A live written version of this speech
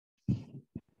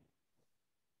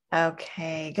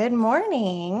Okay, good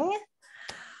morning.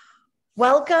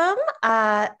 Welcome.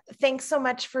 Thanks so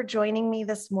much for joining me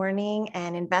this morning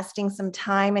and investing some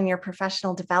time in your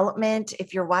professional development.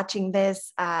 If you're watching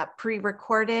this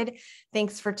pre-recorded,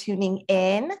 thanks for tuning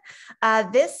in.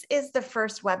 This is the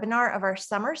first webinar of our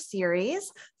summer series,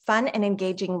 Fun and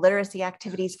Engaging Literacy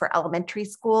Activities for Elementary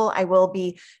School. I will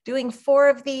be doing 4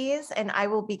 of these, and I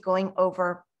will be going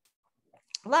over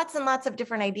lots and lots of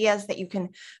different ideas that you can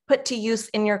put to use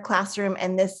in your classroom.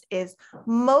 And this is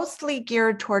mostly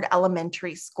geared toward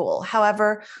elementary school.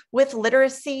 However, with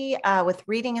literacy, with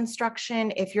reading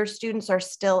instruction, if your students are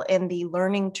still in the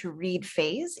learning to read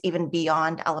phase, even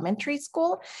beyond elementary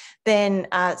school, then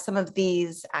some of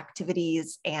these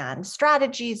activities and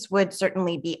strategies would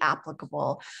certainly be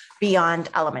applicable beyond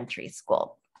elementary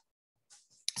school.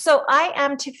 So I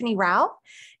am Tiffany Rao,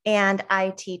 and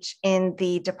I teach in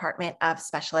the Department of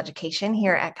Special Education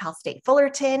here at Cal State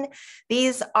Fullerton.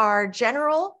 These are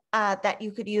general that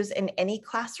you could use in any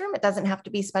classroom. It doesn't have to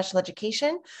be special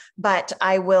education, but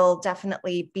I will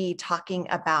definitely be talking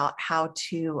about how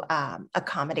to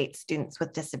accommodate students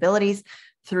with disabilities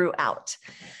throughout.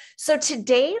 So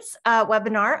today's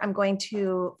webinar, I'm going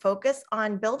to focus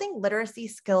on building literacy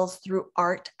skills through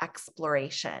art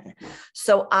exploration.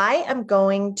 So I am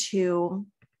going to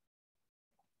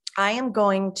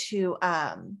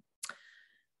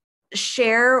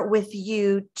share with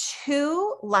you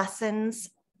 2 lessons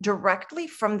directly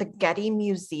from the Getty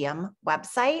Museum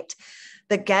website.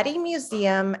 The Getty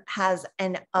Museum has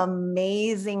an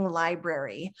amazing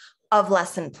library of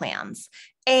lesson plans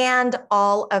and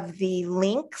all of the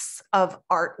links of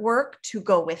artwork to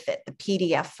go with it, the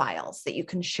PDF files that you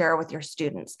can share with your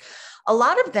students. A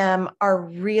lot of them are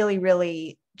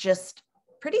really just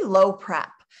pretty low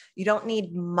prep. You don't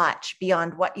need much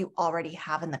beyond what you already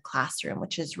have in the classroom,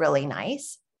 which is really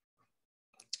nice.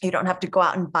 You don't have to go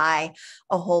out and buy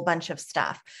a whole bunch of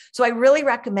stuff. So I really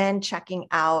recommend checking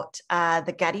out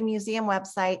the Getty Museum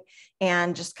website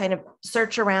and just kind of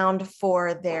search around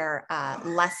for their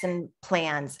lesson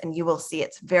plans, and you will see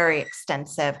it's very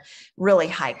extensive, really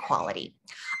high quality.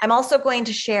 I'm also going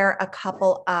to share a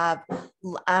couple of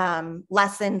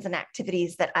lessons and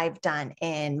activities that I've done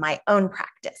in my own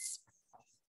practice.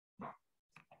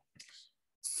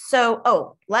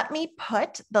 So, let me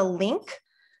put the link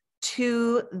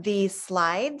to the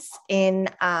slides in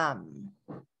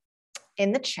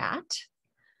the chat,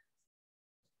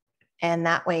 and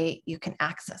that way you can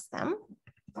access them.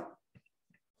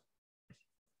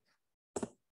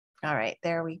 All right,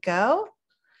 there we go.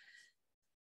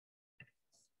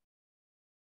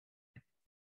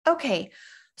 Okay,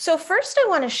 so first I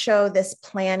want to show this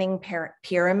planning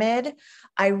pyramid.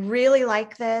 I really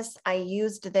like this. I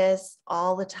used this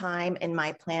all the time in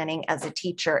my planning as a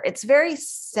teacher. It's very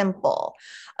simple.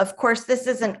 Of course, this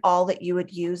isn't all that you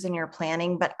would use in your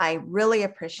planning, but I really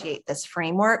appreciate this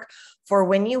framework for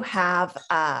when you have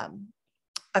a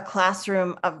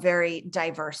classroom of very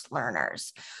diverse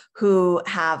learners who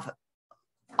have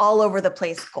all over the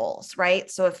place goals, right?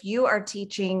 So if you are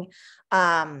teaching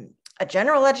a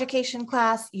general education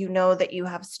class, you know that you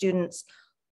have students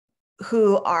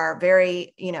who are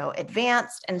very,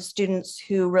 advanced and students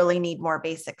who really need more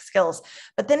basic skills.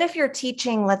 But then if you're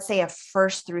teaching, let's say, a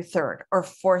 1st through 3rd or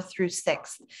 4th through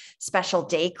 6th special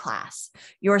day class,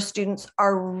 your students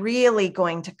are really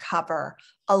going to cover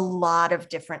a lot of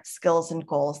different skills and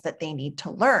goals that they need to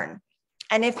learn.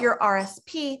 And if you're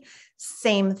RSP,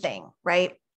 same thing,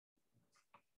 right?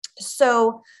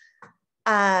 So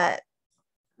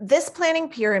this planning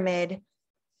pyramid,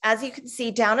 as you can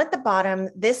see down at the bottom,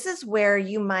 this is where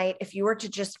you might, if you were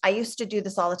to I used to do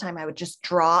this all the time, I would just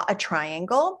draw a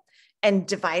triangle and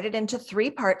divide it into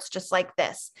 3 parts, just like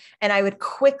this. And I would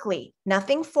quickly,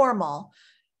 nothing formal,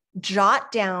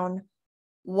 jot down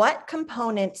what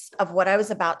components of what I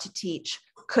was about to teach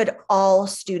could all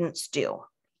students do.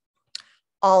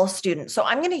 All students. So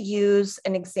I'm going to use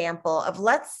an example of,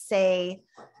 let's say,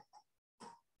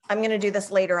 I'm going to do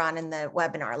this later on in the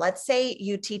webinar. Let's say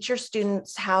you teach your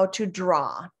students how to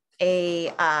draw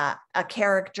a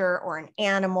character or an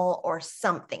animal or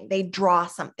something. They draw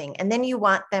something, and then you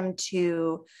want them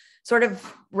to sort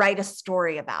of write a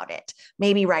story about it.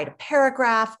 Maybe write a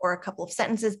paragraph or a couple of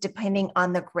sentences, depending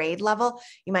on the grade level.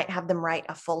 You might have them write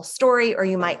a full story, or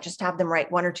you might just have them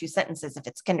write 1 or 2 sentences if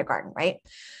it's kindergarten, right?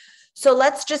 So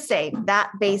let's just say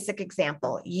that basic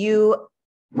example, you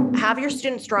have your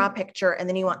students draw a picture, and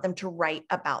then you want them to write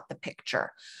about the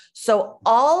picture. So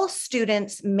all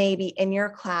students maybe in your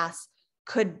class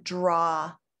could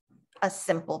draw a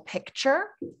simple picture.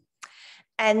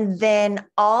 And then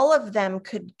all of them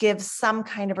could give some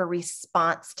kind of a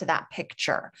response to that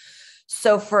picture.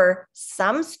 So for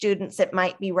some students, it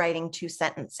might be writing 2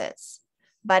 sentences,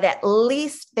 but at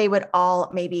least they would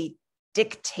all maybe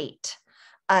dictate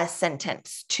a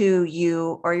sentence to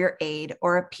you or your aide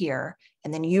or a peer,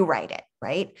 and then you write it,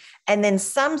 right? And then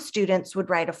some students would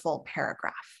write a full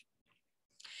paragraph.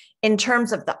 In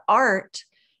terms of the art,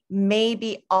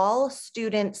 maybe all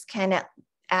students can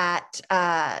at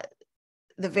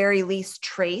the very least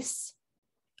trace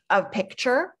a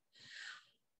picture,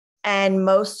 and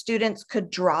most students could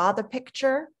draw the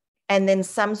picture, and then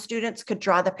some students could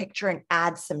draw the picture and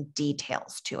add some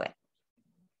details to it.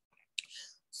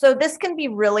 So this can be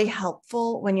really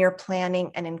helpful when you're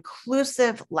planning an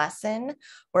inclusive lesson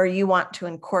where you want to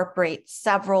incorporate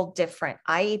several different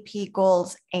IEP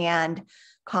goals and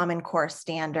Common Core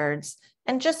standards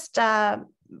and just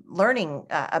learning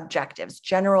objectives,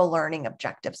 general learning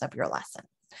objectives of your lesson.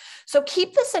 So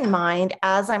keep this in mind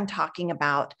as I'm talking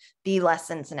about the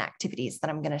lessons and activities that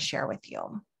I'm going to share with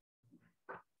you.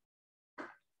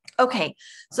 Okay,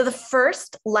 so the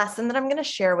first lesson that I'm going to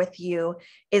share with you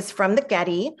is from the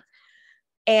Getty,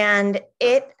 and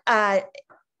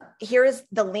here is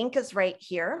the link is right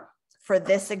here for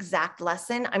this exact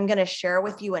lesson. I'm going to share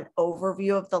with you an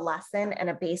overview of the lesson and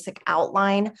a basic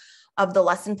outline of the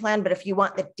lesson plan. But if you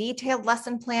want the detailed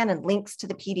lesson plan and links to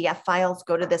the PDF files,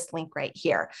 go to this link right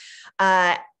here.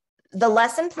 The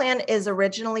lesson plan is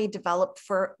originally developed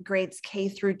for grades K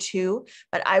through 2,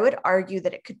 but I would argue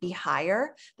that it could be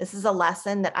higher. This is a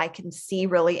lesson that I can see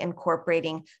really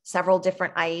incorporating several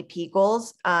different IEP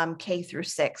goals, K through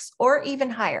 6, or even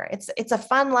higher. It's a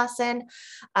fun lesson,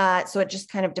 so it just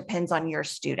kind of depends on your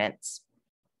students.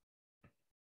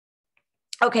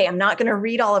 Okay, I'm not going to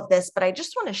read all of this, but I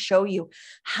just want to show you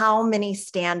how many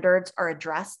standards are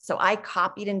addressed. So I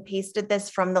copied and pasted this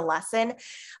from the lesson.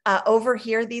 Over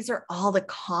here, these are all the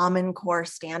Common Core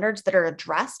standards that are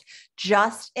addressed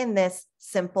just in this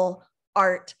simple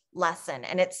art lesson,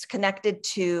 and it's connected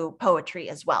to poetry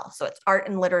as well. So it's art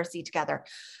and literacy together.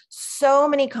 So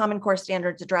many Common Core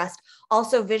standards addressed,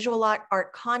 also visual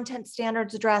art content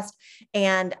standards addressed,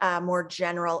 and more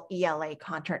general ELA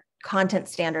content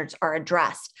standards are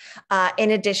addressed,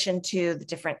 in addition to the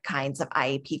different kinds of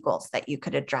IEP goals that you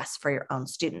could address for your own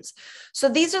students. So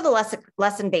these are the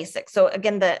lesson basics. So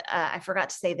again, I forgot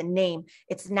to say the name.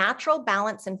 It's Natural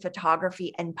Balance in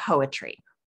Photography and Poetry.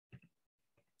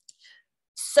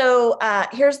 So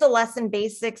here's the lesson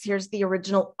basics. Here's the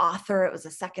original author. It was a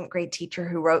 2nd grade teacher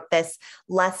who wrote this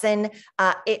lesson.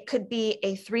 It could be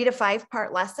a 3 to 5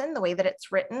 part lesson, the way that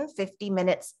it's written, 50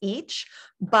 minutes each.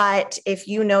 But if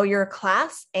you know your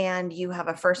class and you have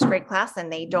a 1st grade class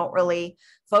and they don't really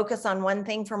focus on one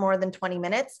thing for more than 20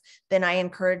 minutes, then I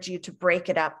encourage you to break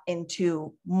it up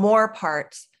into more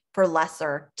parts for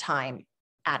lesser time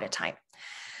at a time.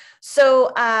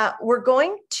 So we're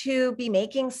going to be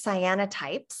making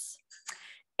cyanotypes,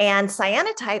 and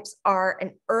cyanotypes are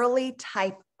an early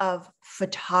type of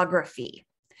photography.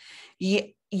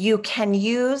 You can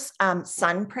use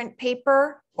sunprint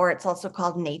paper, or it's also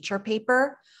called nature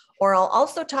paper, or I'll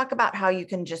also talk about how you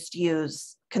can just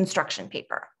use construction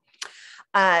paper.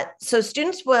 So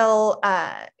students will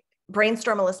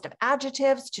brainstorm a list of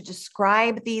adjectives to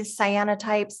describe these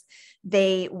cyanotypes.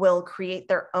 They will create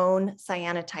their own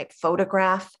cyanotype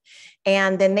photograph,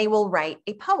 and then they will write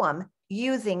a poem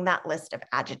using that list of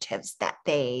adjectives that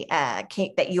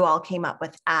that you all came up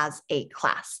with as a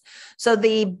class. So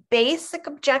the basic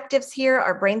objectives here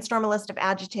are brainstorm a list of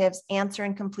adjectives, answer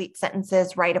in complete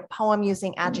sentences, write a poem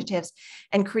using adjectives,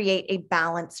 and create a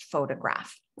balanced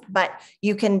photograph. But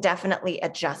you can definitely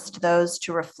adjust those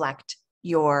to reflect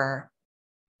your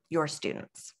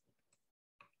students.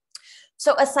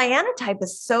 So a cyanotype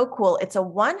is so cool. It's a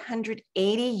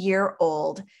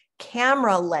 180-year-old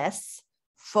camera-less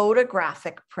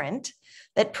photographic print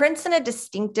that prints in a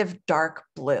distinctive dark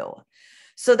blue.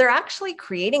 So they're actually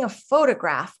creating a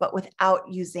photograph, but without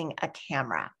using a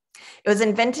camera. It was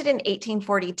invented in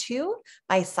 1842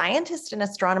 by scientist and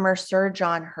astronomer Sir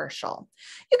John Herschel.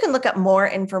 You can look up more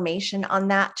information on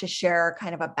that to share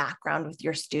kind of a background with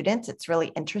your students. It's really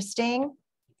interesting.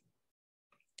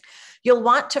 You'll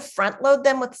want to front load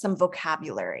them with some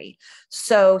vocabulary.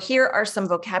 So here are some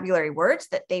vocabulary words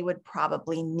that they would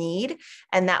probably need,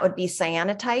 and that would be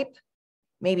cyanotype,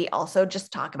 maybe also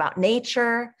just talk about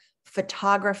nature,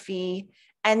 photography,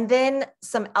 and then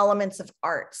some elements of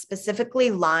art,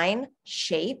 specifically line,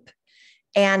 shape,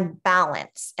 and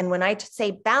balance. And when I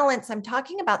say balance, I'm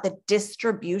talking about the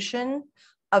distribution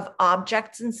of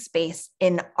objects in space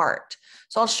in art.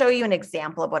 So I'll show you an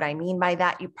example of what I mean by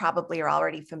that. You probably are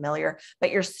already familiar,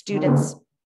 but your students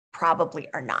probably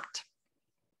are not.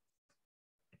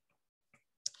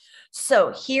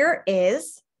 So here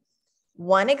is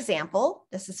one example.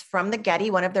 This is from the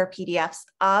Getty, one of their PDFs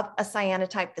of a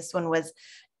cyanotype. This one was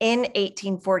in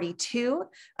 1842,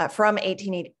 from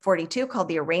 1842, called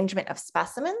The Arrangement of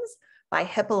Specimens by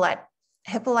Hippolyte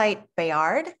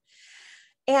Bayard.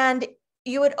 And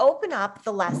you would open up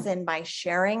the lesson by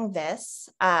sharing this,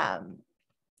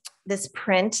 this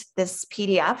print, this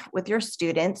PDF with your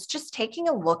students, just taking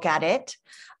a look at it.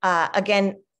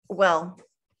 Again,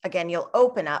 you'll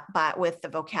open up with the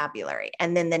vocabulary.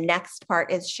 And then the next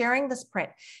part is sharing this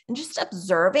print and just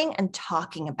observing and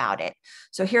talking about it.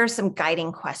 So here are some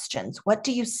guiding questions. What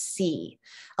do you see?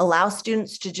 Allow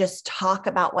students to just talk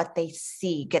about what they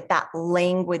see, get that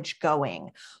language going.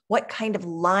 What kind of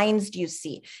lines do you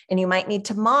see? And you might need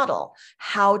to model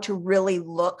how to really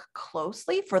look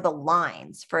closely for the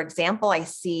lines. For example, I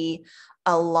see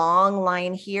a long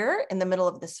line here in the middle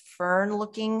of this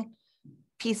fern-looking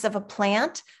piece of a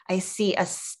plant. I see a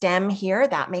stem here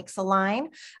that makes a line.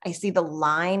 I see the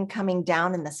line coming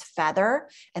down in this feather.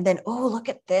 And then, oh, look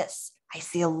at this. I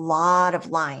see a lot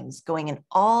of lines going in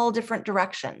all different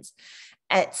directions.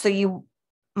 So you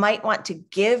might want to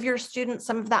give your students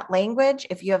some of that language.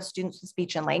 If you have students with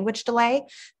speech and language delay,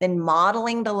 then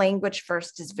modeling the language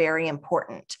first is very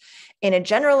important. In a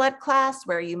general ed class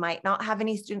where you might not have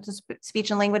any students with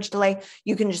speech and language delay,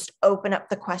 you can just open up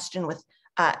the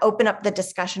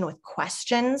discussion with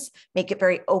questions, make it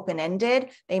very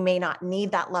open-ended. They may not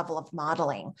need that level of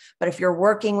modeling, but if you're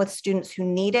working with students who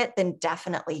need it, then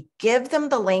definitely give them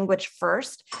the language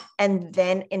first and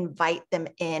then invite them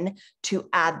in to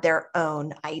add their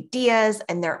own ideas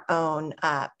and their own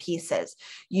pieces.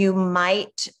 You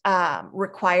might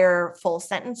require full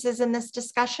sentences in this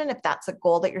discussion if that's a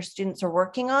goal that your students are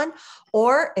working on,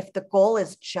 or if the goal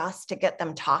is just to get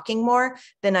them talking more,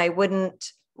 then I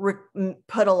wouldn't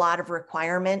put a lot of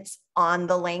requirements on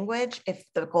the language if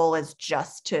the goal is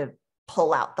just to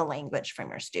pull out the language from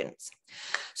your students.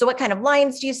 So what kind of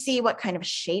lines do you see? What kind of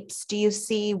shapes do you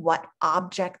see? What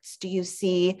objects do you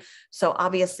see? So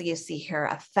obviously you see here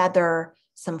a feather,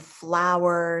 some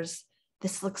flowers.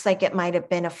 This looks like it might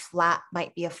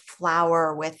be a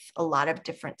flower with a lot of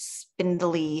different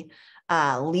spindly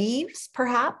leaves,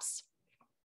 perhaps.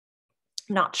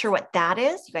 Not sure what that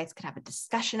is. You guys could have a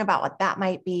discussion about what that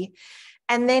might be.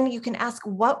 And then you can ask,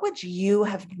 what would you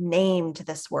have named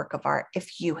this work of art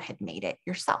if you had made it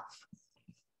yourself?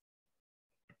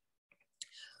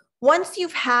 Once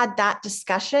you've had that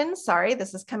discussion, sorry,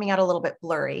 this is coming out a little bit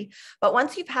blurry, but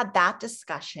once you've had that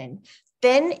discussion,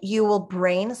 then you will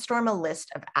brainstorm a list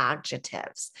of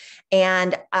adjectives,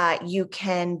 and you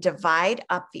can divide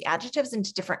up the adjectives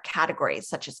into different categories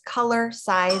such as color,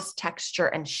 size, texture,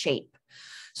 and shape.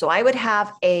 So I would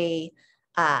have a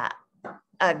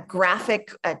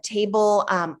graphic, table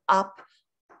up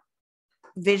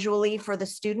visually for the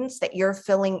students that you're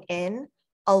filling in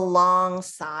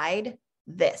alongside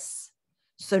this.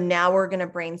 So now we're going to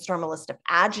brainstorm a list of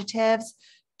adjectives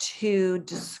to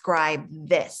describe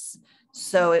this.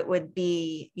 So it would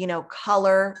be,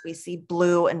 color, we see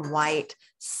blue and white.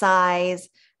 Size,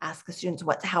 ask the students,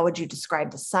 how would you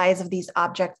describe the size of these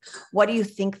objects? What do you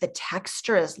think the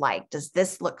texture is like? Does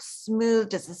this look smooth?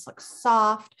 Does this look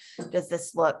soft? Does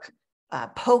this look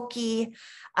pokey?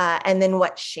 And then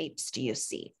what shapes do you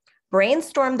see?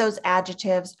 Brainstorm those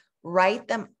adjectives, write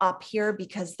them up here,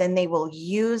 because then they will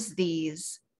use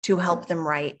these to help them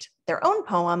write their own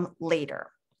poem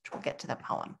later, which we'll get to the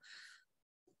poem.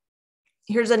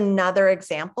 Here's another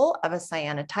example of a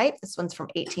cyanotype. This one's from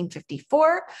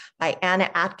 1854 by Anna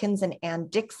Atkins and Ann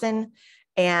Dixon.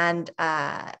 And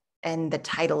the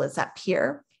title is up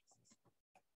here.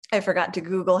 I forgot to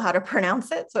Google how to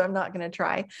pronounce it, so I'm not going to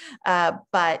try.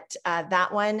 But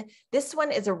this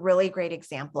one is a really great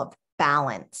example of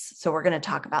balance. So we're going to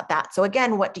talk about that. So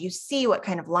again, what do you see? What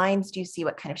kind of lines do you see?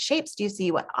 What kind of shapes do you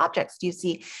see? What objects do you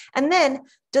see? And then,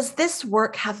 does this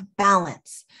work have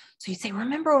balance? So you say,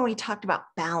 remember when we talked about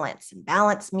balance, and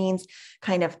balance means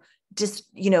kind of just,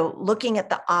 looking at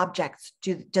the objects,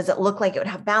 does it look like it would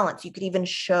have balance? You could even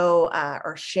show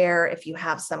or share if you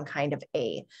have some kind of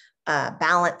a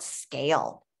balance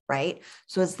scale, right?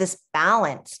 So is this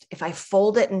balanced? If I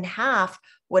fold it in half,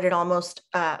 would it almost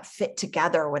fit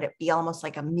together? Would it be almost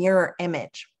like a mirror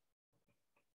image?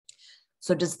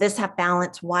 So does this have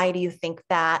balance? Why do you think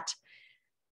that?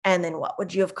 And then what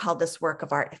would you have called this work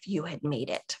of art if you had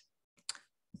made it?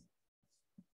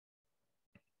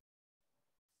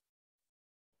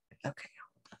 Okay,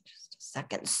 hold on just a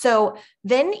second. So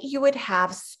then you would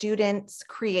have students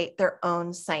create their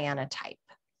own cyanotype.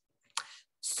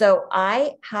 So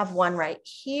I have one right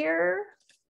here.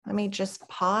 Let me just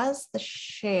pause the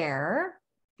share.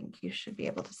 I think you should be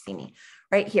able to see me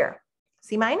right here.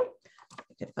 See mine?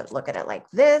 You could look at it like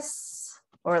this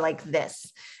or like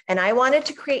this. And I wanted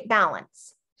to create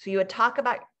balance. So you would talk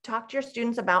to your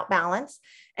students about balance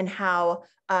and how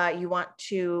you want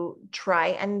to try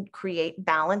and create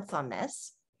balance on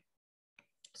this.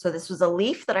 So this was a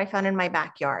leaf that I found in my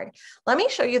backyard. Let me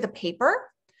show you the paper.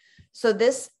 So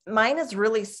mine is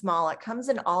really small. It comes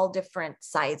in all different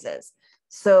sizes.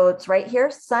 So it's right here,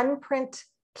 Sunprint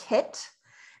Kit.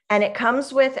 And it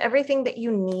comes with everything that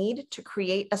you need to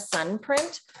create a sun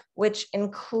print, which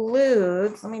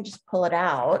includes, let me just pull it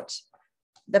out,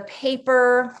 the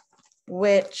paper,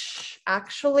 which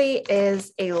actually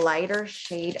is a lighter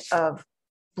shade of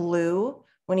blue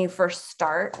when you first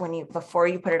start, before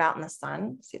you put it out in the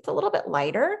sun. See, it's a little bit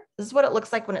lighter. This is what it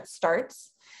looks like when it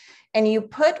starts. And you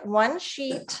put one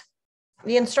sheet,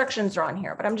 the instructions are on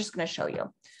here, but I'm just going to show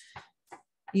you.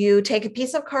 You take a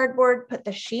piece of cardboard, put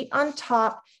the sheet on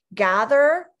top,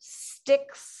 gather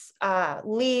sticks,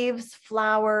 leaves,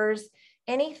 flowers,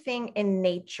 anything in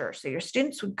nature. So your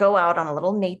students would go out on a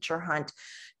little nature hunt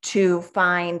to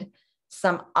find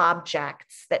some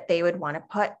objects that they would want to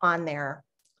put on their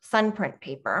sunprint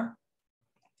paper.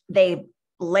 They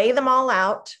lay them all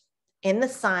out in the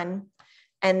sun,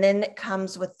 and then it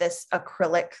comes with this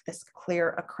acrylic, this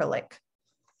clear acrylic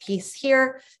piece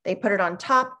here. They put it on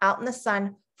top out in the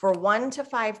sun for 1 to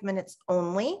 5 minutes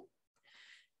only.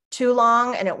 Too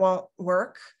long and it won't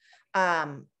work.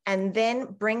 And then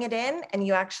bring it in and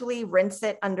you actually rinse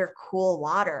it under cool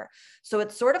water. So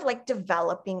it's sort of like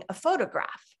developing a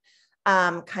photograph,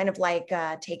 kind of like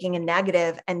taking a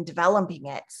negative and developing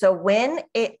it. So when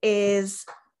it is,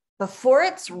 before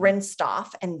it's rinsed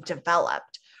off and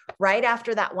developed, right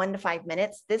after that 1 to 5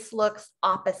 minutes, this looks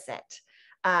opposite.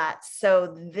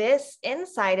 So this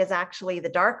inside is actually the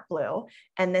dark blue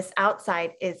and this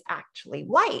outside is actually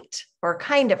white, or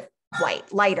kind of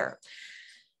white, lighter.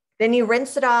 Then you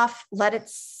rinse it off, let it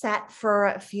set for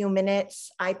a few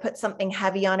minutes. I put something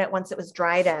heavy on it once it was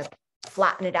dry to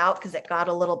flatten it out because it got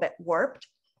a little bit warped.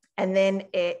 And then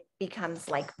it becomes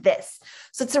like this.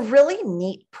 So it's a really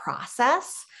neat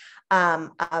process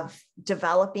of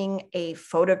developing a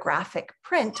photographic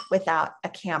print without a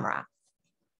camera.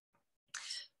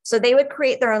 So they would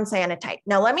create their own cyanotype.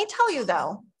 Now, let me tell you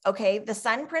though, okay, the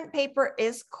Sunprint paper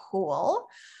is cool.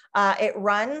 It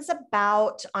runs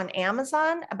about on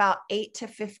Amazon, about $8 to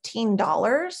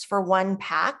 $15 for one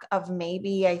pack of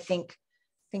maybe, I think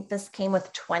this came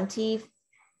with 20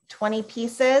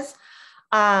 pieces.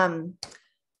 And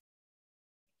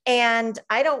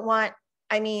I don't want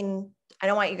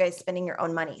you guys spending your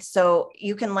own money. So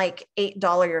you can like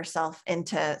 $8 yourself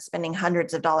into spending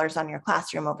hundreds of dollars on your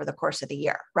classroom over the course of the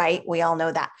year, right? We all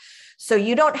know that. So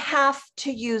you don't have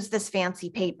to use this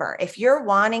fancy paper. If you're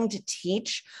wanting to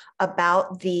teach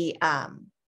about the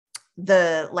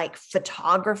like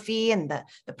photography and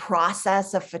the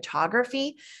process of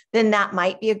photography, then that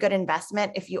might be a good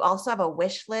investment. If you also have a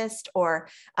wish list, or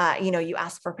you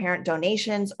ask for parent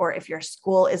donations, or if your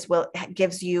school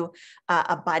gives you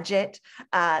a budget,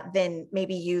 then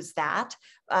maybe use that.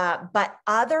 But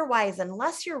otherwise,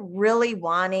 unless you're really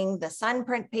wanting the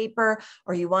Sunprint paper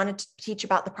or you wanted to teach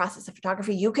about the process of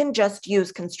photography, you can just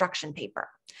use construction paper.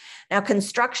 Now,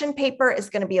 construction paper is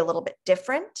going to be a little bit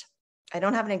different. I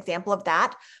don't have an example of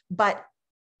that, but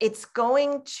it's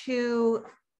going to,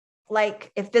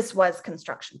 like, if this was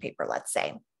construction paper, let's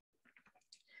say,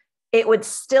 it would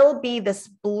still be this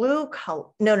blue color.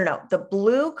 No. The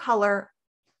blue color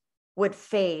would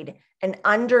fade, and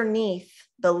underneath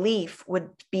the leaf would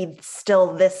be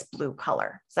still this blue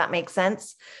color. Does that make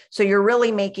sense? So you're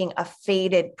really making a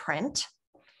faded print,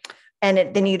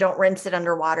 and then you don't rinse it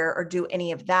underwater or do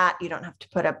any of that. You don't have to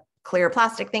put a clear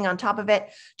plastic thing on top of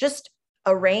it. Just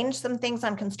arrange some things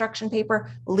on construction paper,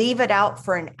 leave it out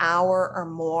for an hour or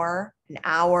more, an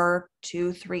hour,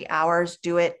 2-3 hours.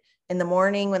 Do it in the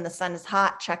morning when the sun is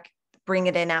hot, bring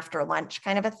it in after lunch,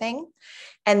 kind of a thing.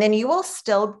 And then you will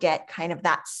still get kind of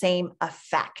that same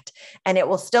effect, and it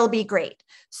will still be great.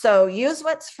 So use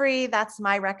what's free. That's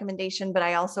my recommendation, but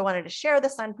I also wanted to share the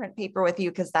Sunprint paper with you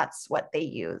because that's what they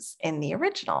use in the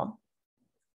original.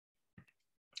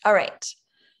 All right.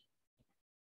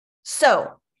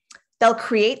 So they'll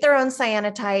create their own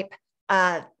cyanotype.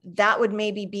 That would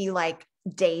maybe be like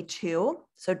day 2.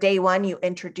 So day 1, you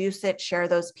introduce it, share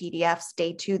those PDFs.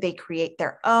 Day 2, they create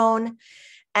their own.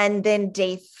 And then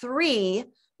day 3,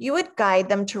 you would guide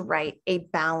them to write a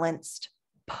balanced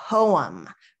poem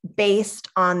based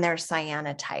on their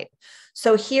cyanotype.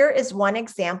 So here is one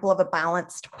example of a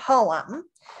balanced poem.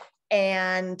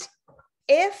 And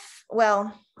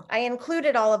I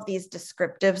included all of these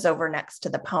descriptives over next to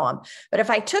the poem, but if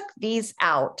I took these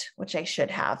out, which I should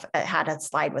have had a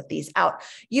slide with these out,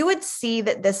 you would see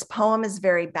that this poem is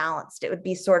very balanced. It would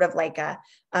be sort of like a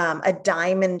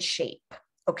diamond shape.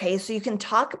 Okay, so you can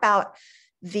talk about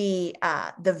the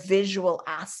visual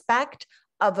aspect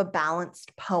of a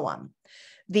balanced poem.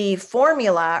 The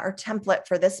formula or template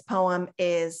for this poem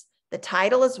is the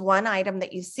title is one item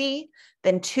that you see,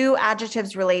 then 2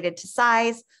 adjectives related to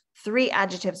size, 3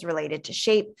 adjectives related to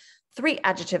shape, 3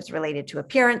 adjectives related to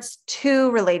appearance,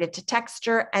 2 related to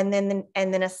texture, and then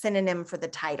a synonym for the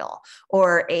title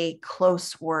or a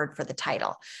close word for the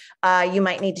title. You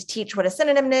might need to teach what a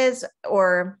synonym is,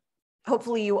 or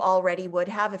hopefully you already would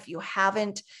have. If you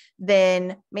haven't,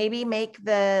 then maybe make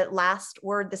the last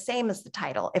word the same as the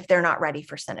title if they're not ready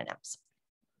for synonyms.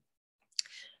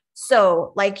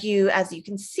 So as you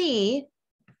can see,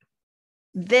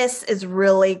 this is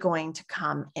really going to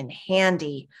come in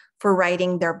handy for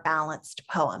writing their balanced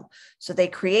poem. So they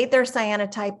create their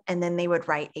cyanotype and then they would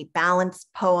write a balanced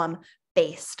poem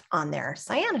based on their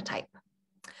cyanotype.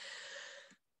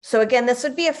 So again, this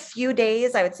would be a few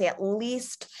days, I would say at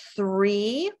least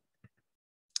 3.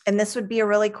 And this would be a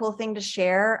really cool thing to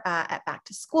share at back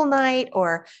to school night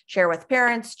or share with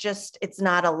parents. Just, it's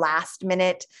not a last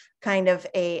minute kind of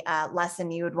a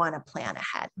lesson you would want to plan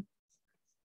ahead.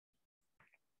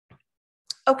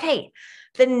 Okay,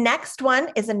 the next one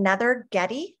is another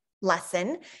Getty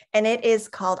lesson, and it is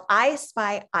called I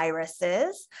Spy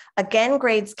Irises. Again,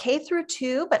 grades K through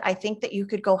 2, but I think that you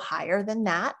could go higher than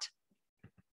that.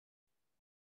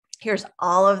 Here's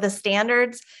all of the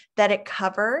standards that it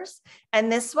covers.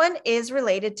 And this one is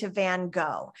related to Van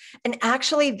Gogh. And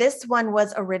actually, this one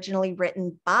was originally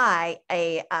written by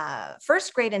a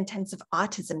first grade intensive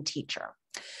autism teacher.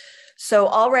 So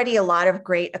already a lot of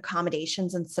great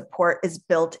accommodations and support is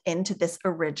built into this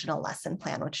original lesson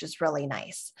plan, which is really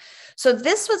nice. So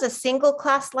this was a single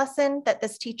class lesson that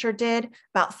this teacher did,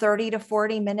 about 30 to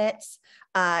 40 minutes.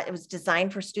 It was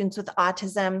designed for students with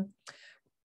autism.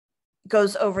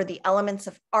 Goes over the elements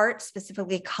of art,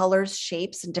 specifically colors,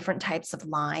 shapes, and different types of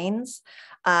lines.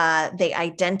 They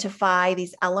identify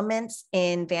these elements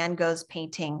in Van Gogh's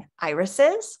painting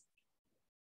Irises.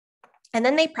 And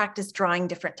then they practice drawing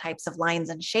different types of lines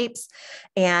and shapes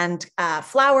and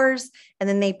flowers. And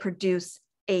then they produce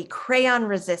a crayon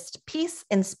resist piece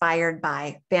inspired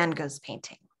by Van Gogh's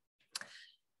painting.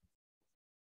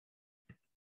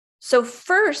 So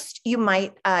first, you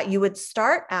would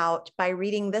start out by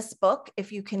reading this book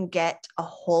if you can get a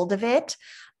hold of it.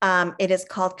 It is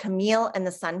called Camille and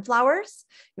the Sunflowers.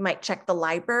 You might check the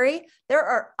library. There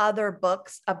are other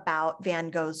books about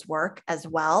Van Gogh's work as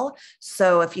well.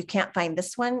 So if you can't find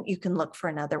this one, you can look for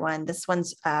another one. This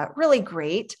one's really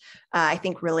great. I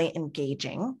think really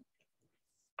engaging.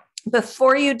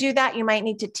 Before you do that, you might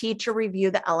need to teach or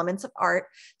review the elements of art,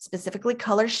 specifically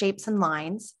colors, shapes, and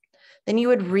lines. Then you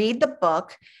would read the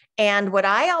book. And what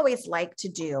I always like to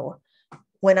do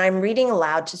when I'm reading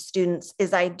aloud to students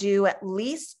is I do at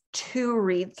least 2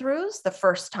 read-throughs the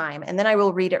first time, and then I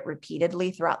will read it repeatedly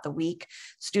throughout the week.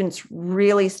 Students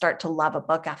really start to love a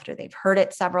book after they've heard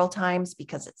it several times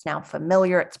because it's now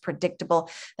familiar, it's predictable.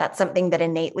 That's something that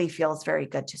innately feels very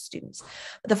good to students.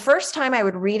 But the first time I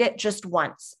would read it just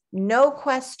once, no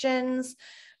questions,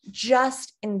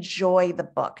 just enjoy the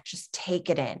book, just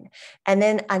take it in. And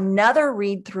then another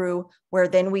read through where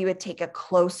then we would take a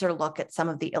closer look at some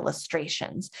of the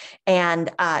illustrations and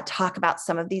talk about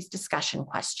some of these discussion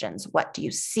questions. What do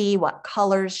you see? What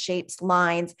colors, shapes,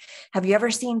 lines? Have you ever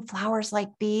seen flowers like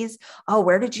these? Oh,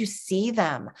 where did you see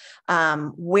them?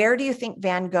 Where do you think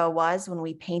Van Gogh was when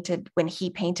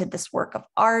he painted this work of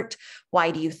art?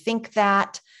 Why do you think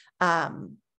that?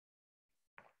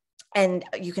 And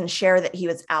you can share that he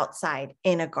was outside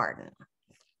in a garden.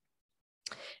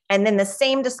 And then the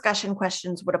same discussion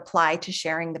questions would apply to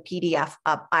sharing the PDF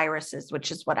of Irises,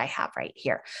 which is what I have right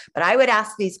here. But I would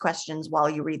ask these questions while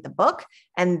you read the book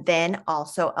and then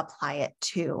also apply it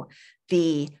to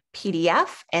the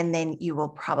PDF. And then you will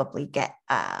probably get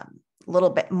a little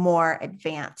bit more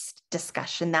advanced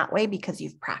discussion that way because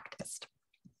you've practiced.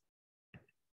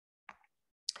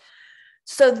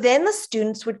 So then the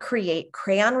students would create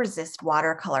crayon resist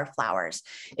watercolor flowers.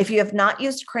 If you have not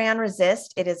used crayon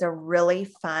resist, it is a really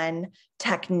fun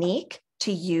technique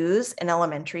to use in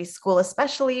elementary school,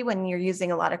 especially when you're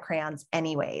using a lot of crayons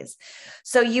anyways.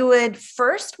 So you would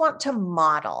first want to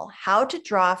model how to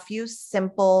draw a few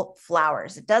simple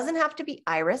flowers. It doesn't have to be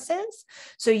irises.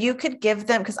 So you could give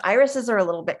them, because irises are a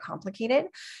little bit complicated,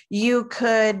 you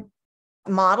could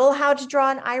model how to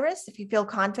draw an iris if you feel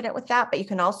confident with that, but you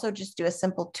can also just do a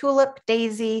simple tulip,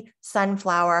 daisy,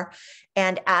 sunflower.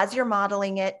 And as you're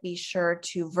modeling it, be sure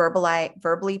to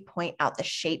verbally point out the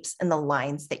shapes and the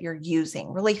lines that you're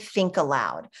using. Really think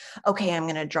aloud. Okay, I'm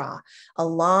going to draw a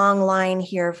long line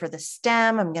here for the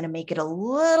stem. I'm going to make it a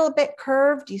little bit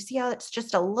curved. You see how it's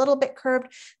just a little bit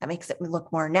curved? That makes it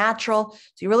look more natural.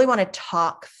 So you really want to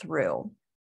talk through.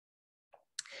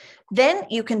 Then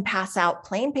you can pass out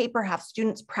plain paper, have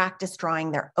students practice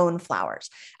drawing their own flowers.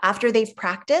 After they've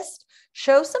practiced,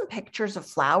 show some pictures of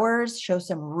flowers, show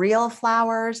some real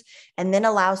flowers, and then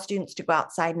allow students to go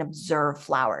outside and observe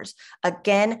flowers.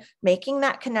 Again, making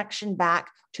that connection back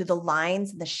to the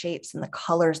lines and the shapes and the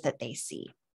colors that they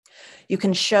see. You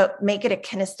can make it a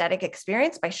kinesthetic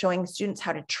experience by showing students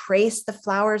how to trace the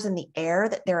flowers in the air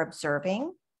that they're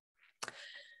observing.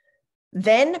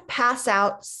 Then pass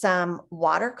out some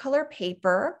watercolor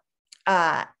paper,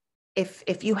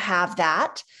 if you have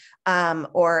that,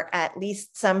 or at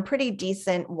least some pretty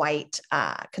decent white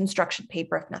construction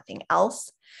paper, if nothing else.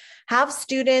 Have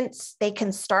students, they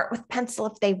can start with pencil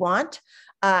if they want,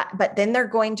 but then they're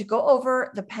going to go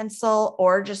over the pencil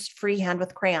or just freehand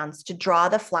with crayons to draw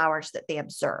the flowers that they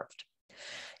observed.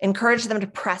 Encourage them to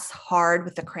press hard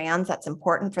with the crayons. That's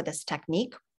important for this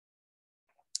technique.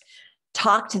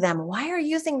 Talk to them. Why are you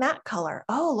using that color?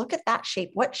 Oh, look at that shape.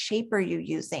 What shape are you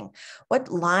using? What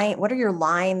are your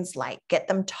lines like? Get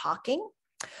them talking.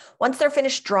 Once they're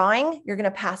finished drawing, you're going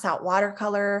to pass out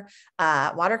watercolors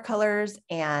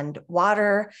and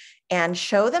water and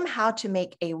show them how to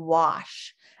make a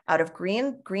wash out of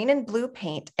green and blue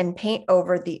paint and paint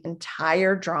over the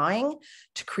entire drawing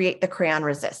to create the crayon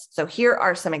resist. So here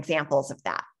are some examples of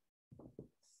that,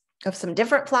 of some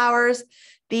different flowers.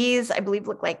 These, I believe,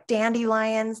 look like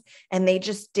dandelions, and they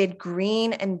just did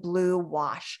green and blue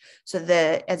wash. So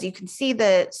as you can see,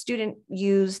 the student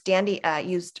used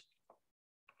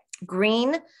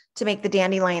green to make the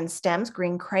dandelion stems,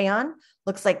 green crayon.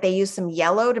 Looks like they used some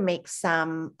yellow to make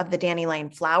some of the dandelion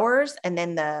flowers, and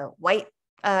then the white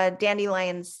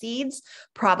dandelion seeds,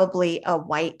 probably a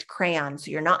white crayon.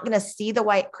 So you're not going to see the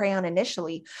white crayon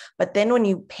initially, but then when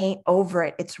you paint over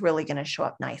it, it's really going to show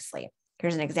up nicely.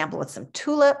 Here's an example with some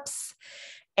tulips.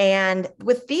 And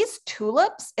with these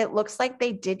tulips, it looks like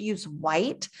they did use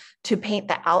white to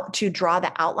draw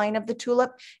the outline of the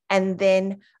tulip, and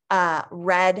then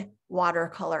red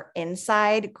watercolor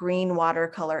inside, green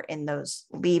watercolor in those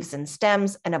leaves and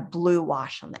stems, and a blue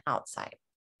wash on the outside.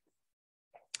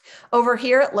 Over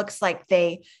here, it looks like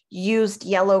they used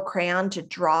yellow crayon to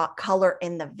draw color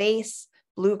in the vase,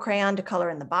 blue crayon to color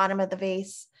in the bottom of the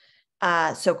vase.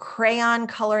 So crayon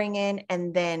coloring in,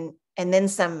 and then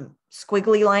some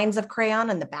squiggly lines of crayon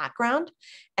in the background,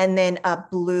 and then a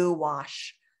blue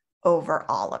wash over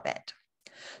all of it.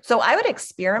 So I would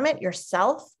experiment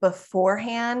yourself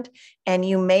beforehand, and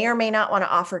you may or may not want to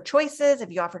offer choices.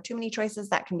 If you offer too many choices,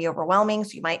 that can be overwhelming.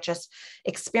 So you might just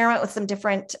experiment with some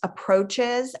different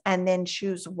approaches and then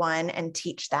choose one and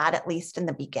teach that, at least in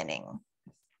the beginning.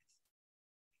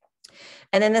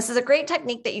 And then this is a great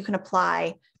technique that you can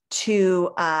apply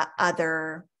to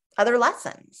other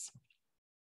lessons.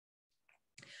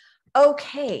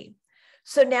 Okay,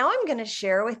 so now I'm going to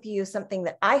share with you something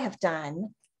that I have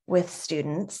done with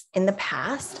students in the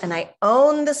past, and I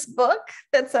own this book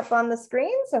that's up on the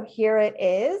screen. So here it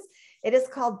is. It is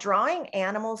called Drawing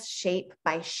Animals Shape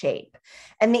by Shape,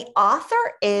 and the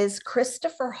author is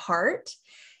Christopher Hart.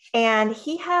 And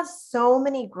he has so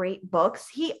many great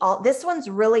books. This one's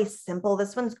really simple.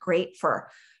 This one's great for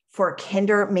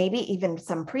kinder, maybe even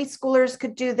some preschoolers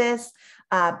could do this,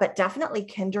 but definitely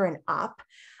kinder and up.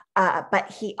 But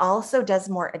he also does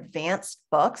more advanced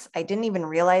books. I didn't even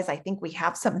realize, I think we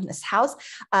have some in this house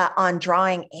on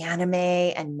drawing anime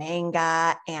and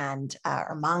manga and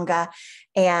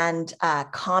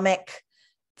comic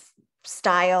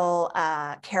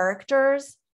style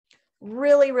characters.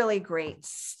 Really, really great,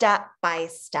 step by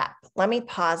step. Let me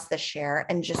pause the share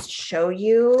and just show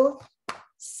you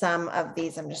some of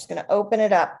these. I'm just going to open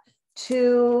it up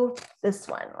to this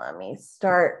one. Let me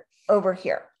start over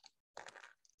here.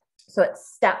 So it's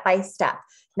step by step.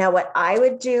 Now, what I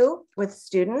would do with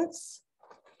students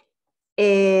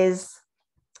is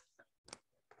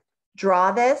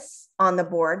draw this on the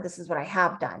board. This is what I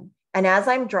have done. And as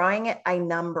I'm drawing it, I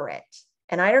number it.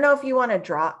 And I don't know if you want to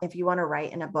draw, if you want to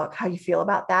write in a book how you feel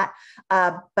about that,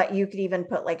 but you could even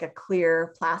put like a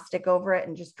clear plastic over it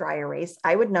and just dry erase.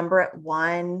 I would number it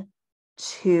 1,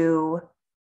 2,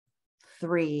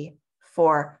 3,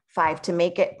 4, 5 to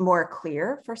make it more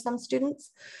clear for some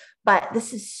students. But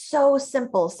this is so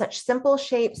simple, such simple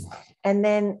shapes. And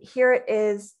then here it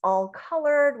is all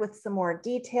colored with some more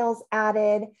details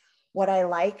added. What I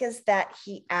like is that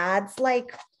he adds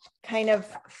like kind of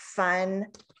fun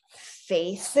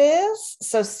faces.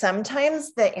 So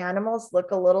sometimes the animals look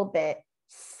a little bit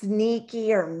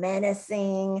sneaky or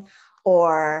menacing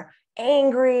or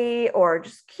angry or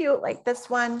just cute like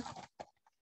this one.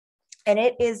 And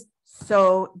it is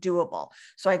so doable.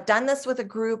 So I've done this with a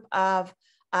group of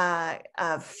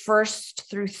first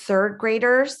through third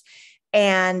graders,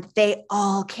 and they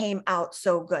all came out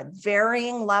so good,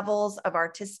 varying levels of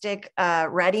artistic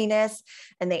readiness,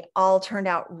 and they all turned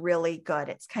out really good.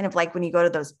 It's kind of like when you go to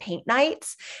those paint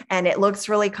nights and it looks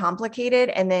really complicated,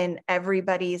 and then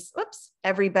everybody's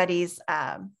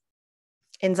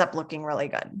ends up looking really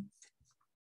good.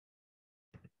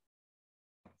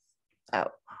 Oh,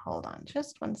 hold on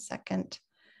just 1 second.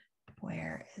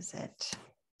 Where is it?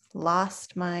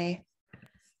 Lost my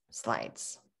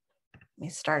slides. Let me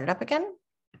start it up again.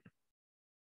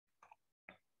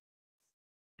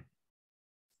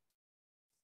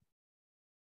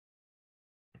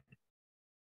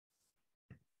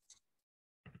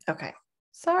 Okay,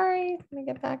 sorry, let me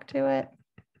get back to it.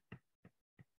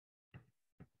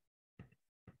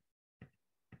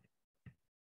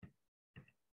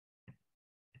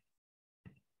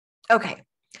 Okay.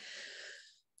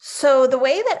 So the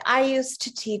way that I used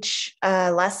to teach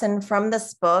a lesson from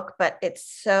this book, but it's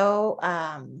so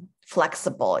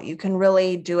flexible. You can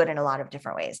really do it in a lot of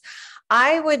different ways.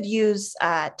 I would use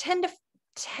 10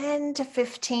 to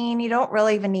 15, you don't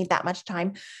really even need that much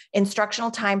time,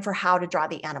 instructional time for how to draw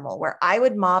the animal, where I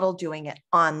would model doing it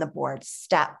on the board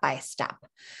step by step.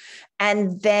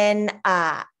 And then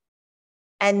have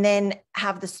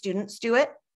the students do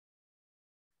it.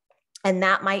 And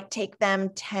that might take them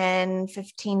 10,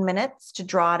 15 minutes to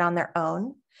draw it on their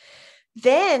own.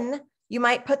 Then you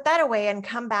might put that away and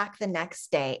come back the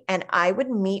next day. And I would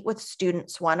meet with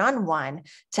students one-on-one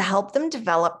to help them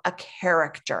develop a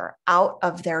character out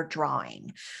of their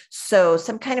drawing. So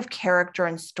some kind of character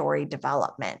and story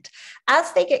development.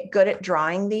 As they get good at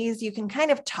drawing these, you can kind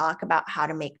of talk about how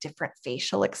to make different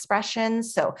facial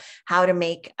expressions. So how to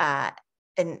make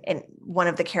and one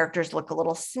of the characters look a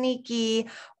little sneaky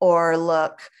or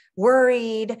look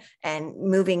worried and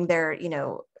moving their,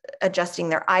 adjusting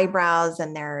their eyebrows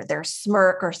and their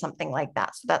smirk or something like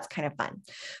that. So that's kind of fun.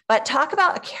 But talk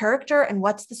about a character and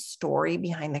what's the story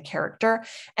behind the character.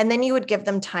 And then you would give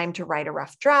them time to write a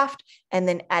rough draft and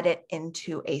then edit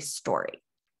into a story.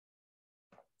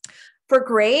 For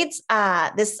grades,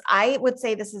 I would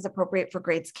say this is appropriate for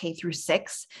grades K through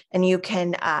 6, and you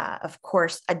can, of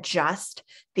course, adjust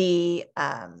the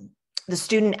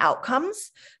student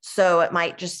outcomes. So it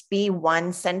might just be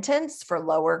one sentence for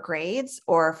lower grades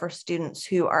or for students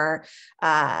who are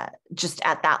just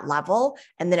at that level,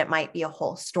 and then it might be a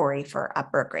whole story for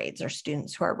upper grades or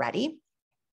students who are ready.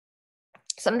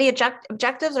 Some of the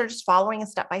objectives are just following a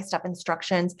step-by-step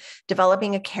instructions,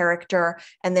 developing a character,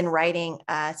 and then writing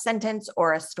a sentence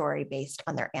or a story based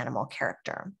on their animal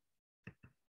character.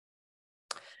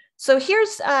 So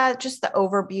here's just the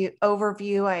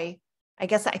overview. I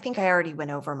think I already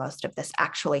went over most of this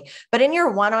actually, but in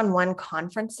your one-on-one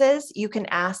conferences, you can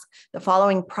ask the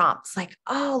following prompts like,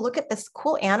 oh, look at this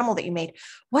cool animal that you made.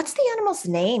 What's the animal's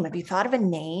name? Have you thought of a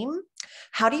name?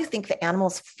 How do you think the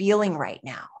animal's feeling right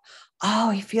now?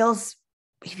 Oh, he feels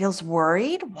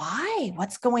worried. Why?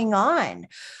 What's going on?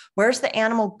 Where's the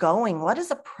animal going? What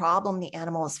is a problem the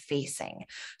animal is facing?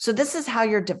 So this is how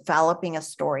you're developing a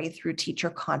story through teacher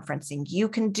conferencing. You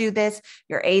can do this.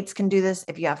 Your aides can do this.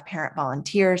 If you have parent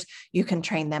volunteers, you can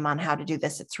train them on how to do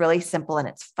this. It's really simple and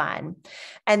it's fun.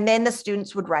 And then the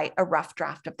students would write a rough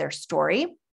draft of their story.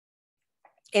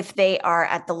 If they are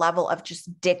at the level of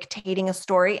just dictating a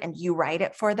story and you write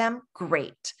it for them,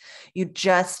 great.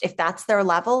 If that's their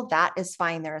level, that is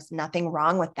fine. There is nothing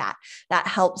wrong with that. That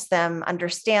helps them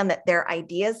understand that their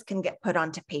ideas can get put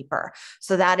onto paper.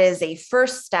 So that is a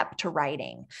first step to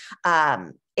writing.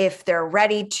 If they're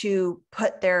ready to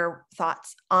put their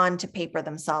thoughts onto paper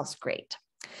themselves, great.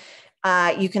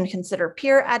 You can consider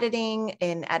peer editing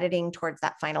in editing towards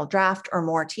that final draft or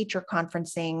more teacher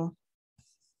conferencing.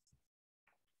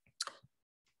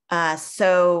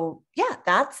 So yeah,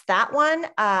 that's that one.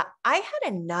 I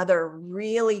had another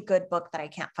really good book that I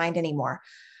can't find anymore.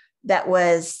 that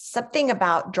was something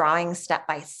about drawing step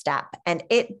by step, and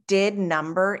it did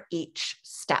number each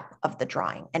step of the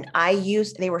drawing. And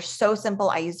they were so simple.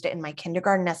 I used it in my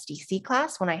kindergarten SDC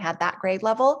class when I had that grade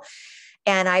level,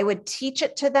 and I would teach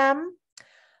it to them.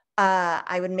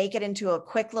 I would make it into a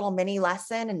quick little mini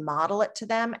lesson and model it to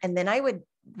them. And then I would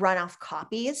run off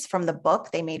copies from the book.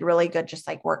 They made really good, just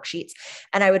like worksheets.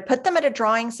 And I would put them at a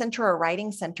drawing center or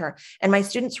writing center. And my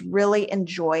students really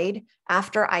enjoyed,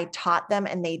 after I taught them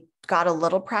and they got a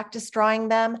little practice drawing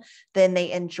them, then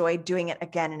they enjoyed doing it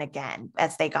again and again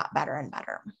as they got better and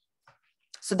better.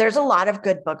 So there's a lot of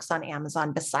good books on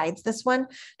Amazon besides this one.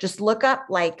 Just look up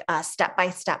like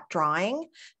step-by-step drawing.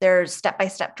 There's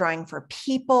step-by-step drawing for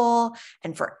people,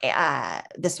 and for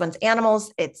this one's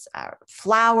animals. It's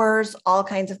flowers, all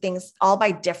kinds of things, all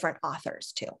by different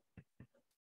authors too.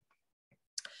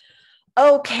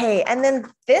 Okay, and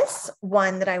then this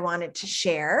one that I wanted to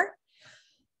share,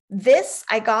 this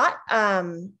I got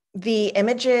the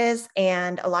images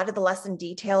and a lot of the lesson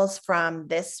details from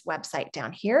this website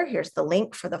down here. Here's the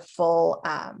link for the full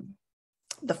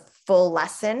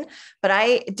lesson, but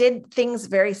I did things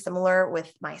very similar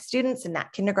with my students in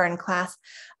that kindergarten class.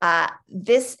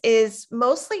 This is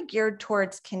mostly geared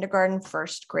towards kindergarten,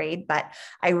 first grade, but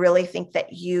I really think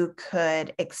that you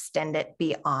could extend it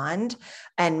beyond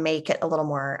and make it a little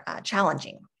more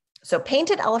challenging. So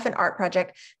Painted Elephant Art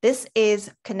Project, this is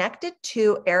connected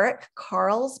to Eric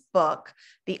Carle's book,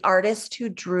 The Artist Who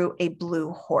Drew a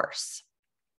Blue Horse.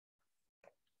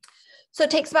 So it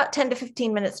takes about 10 to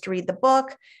 15 minutes to read the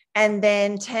book, and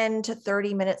then 10 to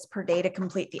 30 minutes per day to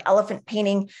complete the elephant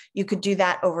painting. You could do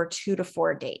that over 2 to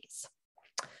 4 days.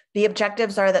 The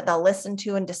objectives are that they'll listen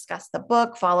to and discuss the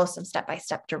book, follow some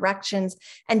step-by-step directions,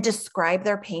 and describe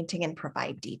their painting and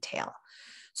provide detail.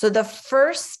 So the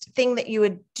first thing that you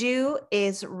would do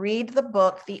is read the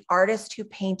book, The Artist Who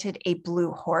Painted a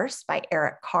Blue Horse by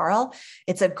Eric Carle.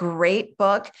 It's a great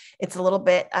book. It's a little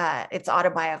bit, it's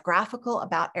autobiographical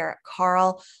about Eric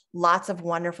Carle, lots of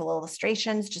wonderful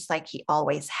illustrations, just like he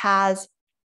always has.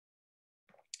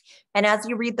 And as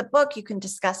you read the book, you can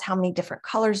discuss how many different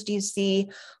colors do you see?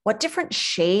 What different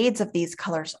shades of these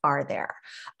colors are there?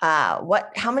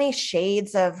 How many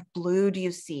shades of blue do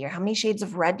you see? Or how many shades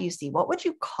of red do you see? What would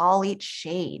you call each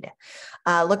shade?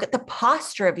 Look at the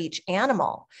posture of each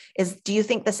animal. Do you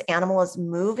think this animal is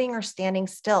moving or standing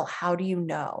still? How do you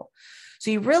know? So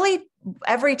you really,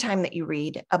 every time that you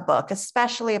read a book,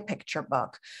 especially a picture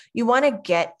book, you want to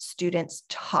get students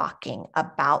talking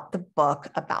about the book,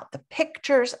 about the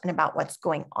pictures, and about what's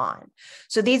going on.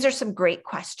 So these are some great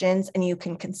questions, and you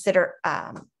can consider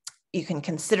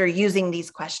using these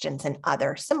questions in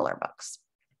other similar books.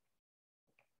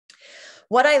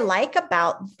 What I like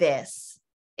about this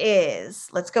is,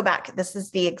 let's go back. This is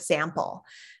the example.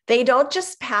 They don't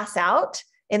just pass out.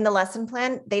 In the lesson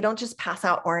plan, they don't just pass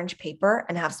out orange paper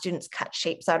and have students cut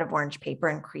shapes out of orange paper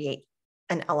and create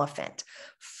an elephant.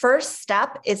 First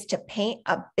step is to paint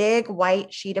a big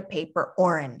white sheet of paper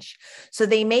orange. So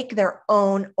they make their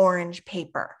own orange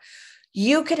paper.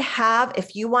 You could have,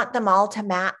 if you want them all to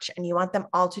match and you want them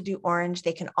all to do orange,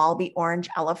 they can all be orange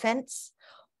elephants.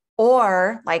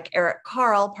 Or like Eric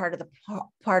Carle, part of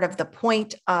the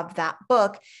point of that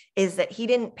book is that he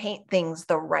didn't paint things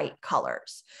the right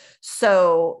colors.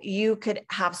 So you could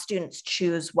have students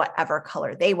choose whatever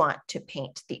color they want to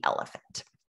paint the elephant.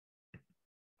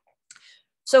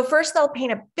 So first they'll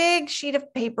paint a big sheet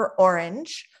of paper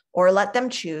orange, or let them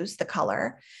choose the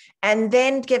color, and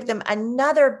then give them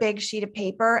another big sheet of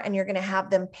paper, and you're going to have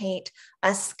them paint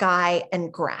a sky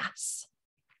and grass.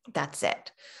 That's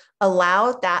it.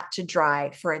 Allow that to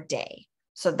dry for a day.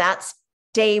 So that's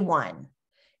day one,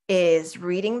 is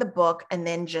reading the book and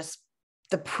then just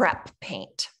the prep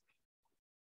paint.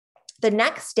 The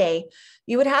next day,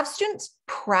 you would have students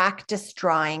practice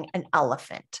drawing an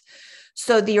elephant.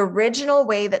 So the original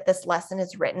way that this lesson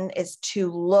is written is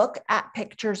to look at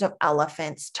pictures of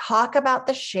elephants, talk about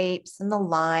the shapes and the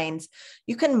lines.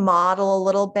 You can model a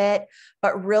little bit,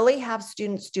 but really have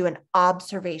students do an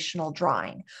observational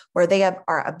drawing where they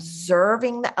are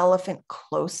observing the elephant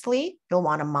closely. You'll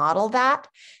want to model that,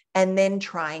 and then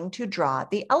trying to draw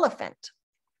the elephant.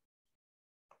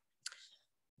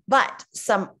 But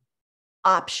some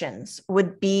options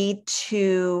would be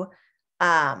to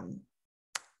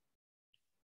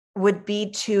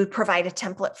provide a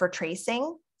template for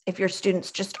tracing. If your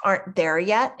students just aren't there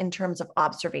yet in terms of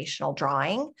observational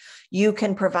drawing, you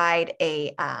can provide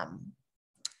a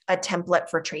template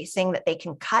for tracing that they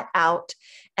can cut out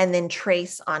and then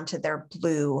trace onto their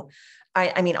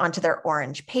onto their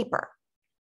orange paper.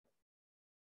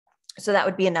 So that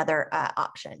would be another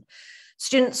option.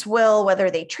 Students will,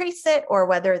 whether they trace it or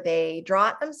whether they draw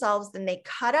it themselves, then they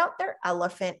cut out their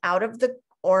elephant out of the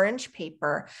orange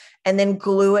paper and then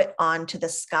glue it onto the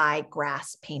sky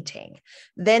grass painting.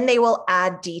 Then they will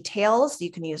add details.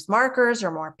 You can use markers or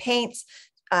more paints,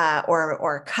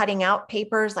 or cutting out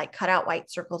papers, like cut out white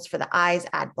circles for the eyes,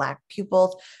 add black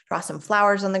pupils, draw some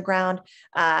flowers on the ground,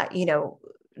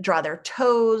 draw their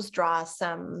toes, draw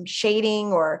some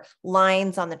shading or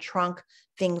lines on the trunk,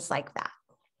 things like that.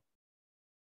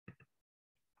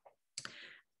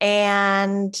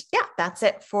 And yeah, that's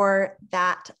it for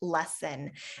that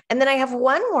lesson. And then I have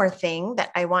one more thing that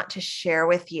I want to share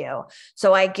with you.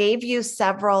 So I gave you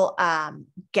several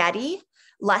Getty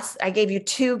I gave you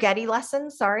 2 Getty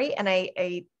lessons, sorry, and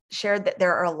I shared that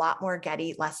there are a lot more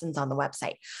Getty lessons on the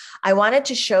website. I wanted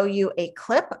to show you a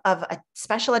clip of a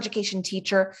special education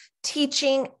teacher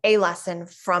teaching a lesson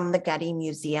from the Getty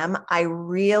Museum. I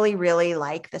really, really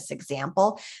like this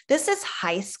example. This is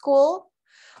high school,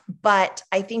 but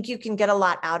I think you can get a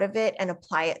lot out of it and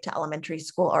apply it to elementary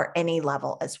school or any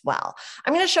level as well.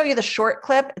 I'm going to show you the short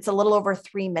clip. It's a little over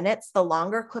 3 minutes. The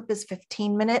longer clip is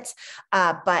 15 minutes,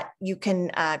 but you can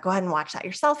go ahead and watch that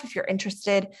yourself if you're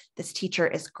interested. This teacher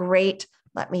is great.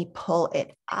 Let me pull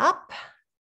it up.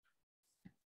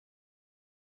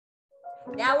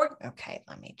 Now we're okay.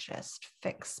 Let me just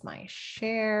fix my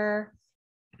share.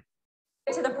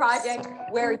 to the project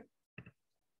where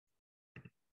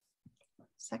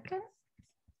second.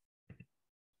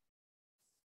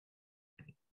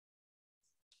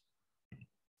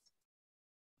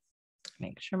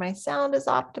 Make sure my sound is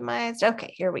optimized.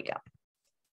 Okay, here we go.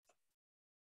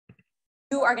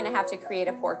 you are going to have to create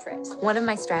a portrait. One of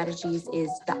my strategies is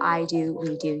the I do,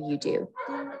 we do, you do.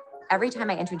 Every time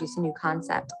I introduce a new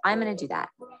concept, I'm going to do that.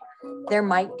 There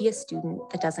might be a student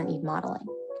that doesn't need modeling,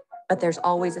 but there's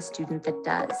always a student that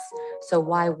does. So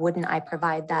why wouldn't I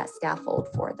provide that scaffold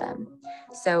for them?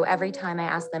 So every time I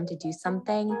ask them to do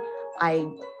something,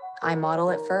 I model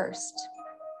it first.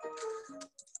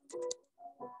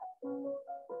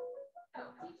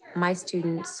 My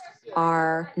students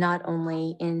are not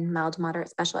only in mild to moderate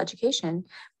special education,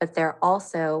 but they're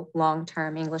also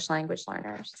long-term English language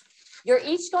learners. You're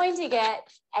each going to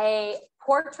get a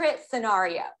portrait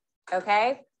scenario,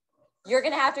 okay? You're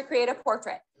going to have to create a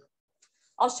portrait.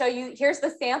 I'll show you, here's the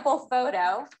sample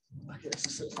photo. I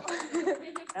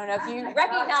don't know if you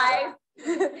recognize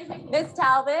Miss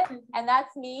Talbot, and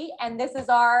that's me, and this is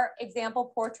our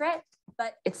example portrait.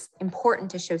 But it's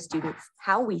important to show students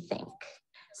how we think.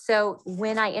 So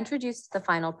when I introduced the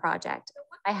final project,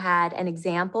 I had an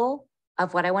example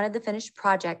of what I wanted the finished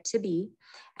project to be,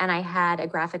 and I had a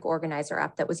graphic organizer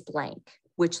up that was blank,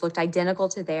 which looked identical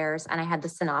to theirs, and I had the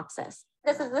synopsis.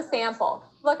 This is the sample.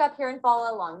 Look up here and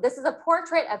follow along. This is a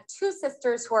portrait of 2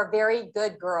 sisters who are very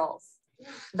good girls.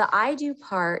 The I do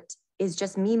part is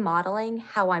just me modeling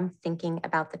how I'm thinking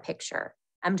about the picture.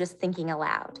 I'm just thinking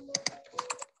aloud.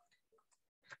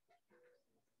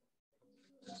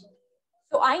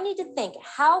 So I need to think,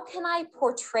 how can I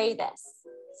portray this?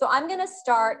 So I'm going to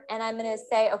start and I'm going to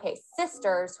say, okay,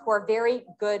 sisters who are very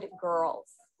good girls.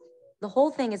 The whole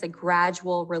thing is a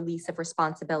gradual release of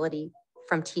responsibility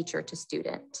from teacher to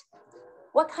student.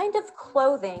 What kind of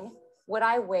clothing would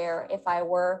I wear if I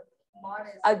were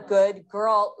a good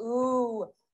girl? Ooh.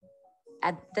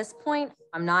 At this point,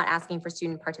 I'm not asking for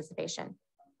student participation,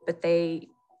 but they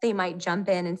might jump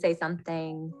in and say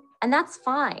something, and that's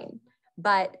fine.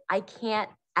 But I can't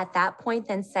at that point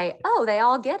then say, oh, they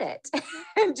all get it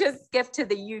and just skip to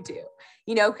the you do,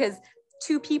 because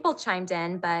 2 people chimed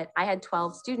in, but I had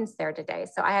 12 students there today.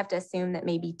 So I have to assume that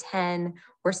maybe 10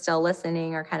 were still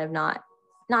listening or kind of not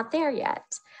there yet.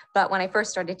 But when I first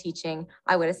started teaching,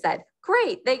 I would have said,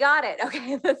 great, they got it.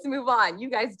 Okay, let's move on. You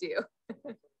guys do.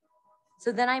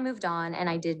 So then I moved on and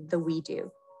I did the we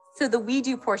do. So the we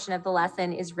do portion of the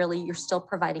lesson is really, you're still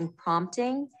providing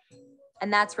prompting.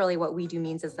 And that's really what we do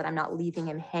means, is that I'm not leaving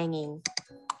him hanging.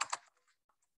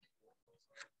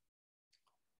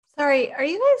 Sorry, are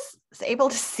you guys able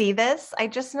to see this? I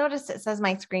just noticed it says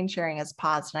my screen sharing is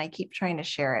paused and I keep trying to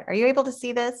share it. Are you able to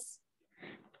see this?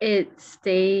 It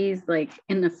stays like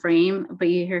in the frame, but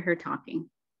you hear her talking.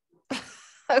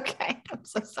 Okay, I'm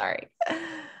so sorry.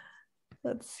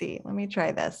 Let's see. Let me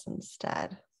try this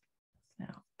instead. Nope,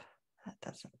 that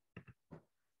doesn't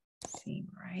seem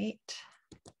right.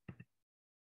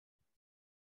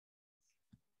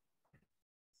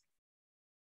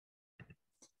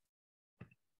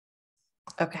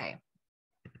 Okay.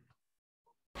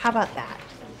 How about that?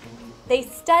 They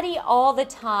study all the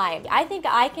time. I think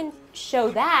I can show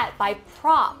that by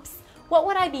props. What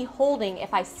would I be holding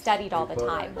if I studied all the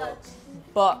time?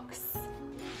 Books.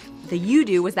 the you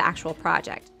do was the actual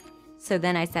project. So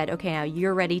then I said, okay, now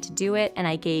you're ready to do it. And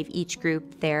I gave each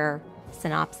group their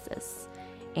synopsis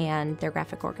and their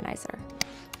graphic organizer.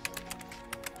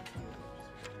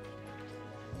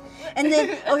 And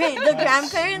then, okay, the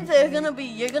grandparents are gonna be,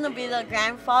 you're gonna be the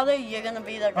grandfather, you're gonna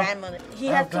be the grandmother. He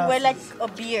has to wear like a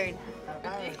beard.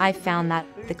 I found that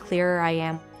the clearer I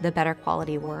am, the better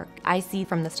quality work I see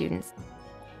from the students.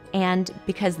 And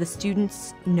because the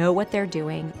students know what they're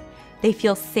doing, they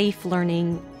feel safe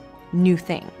learning new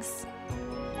things.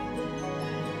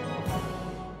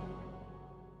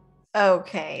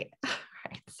 Okay. All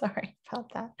right. Sorry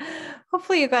about that.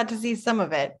 Hopefully you got to see some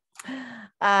of it.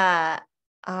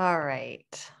 All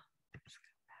right. Let's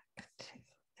go back to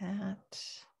that.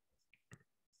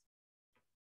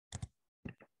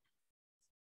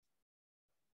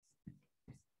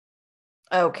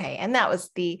 Okay, and that was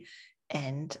the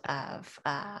end of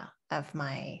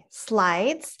my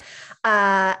slides.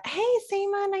 Hey,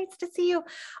 Seema, nice to see you.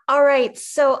 All right,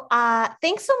 so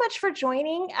thanks so much for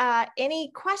joining.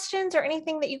 Any questions or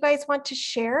anything that you guys want to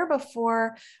share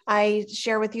before I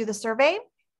share with you the survey?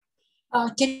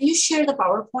 Can you share the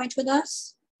PowerPoint with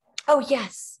us? Oh,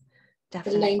 yes, The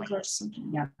definitely. link or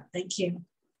something? Yeah, thank you.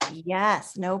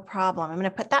 Yes, no problem. I'm going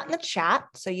to put that in the chat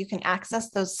so you can access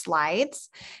those slides,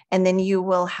 and then you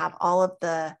will have all of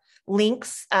the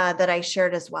links that I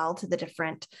shared as well to the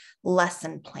different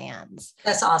lesson plans.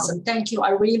 That's awesome. Thank you. I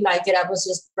really like it. I was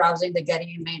just browsing the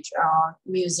Getty Image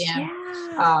Museum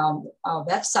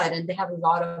website, and they have a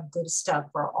lot of good stuff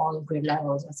for all grade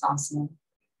levels. That's awesome.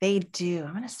 They do.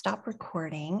 I'm going to stop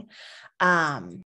recording.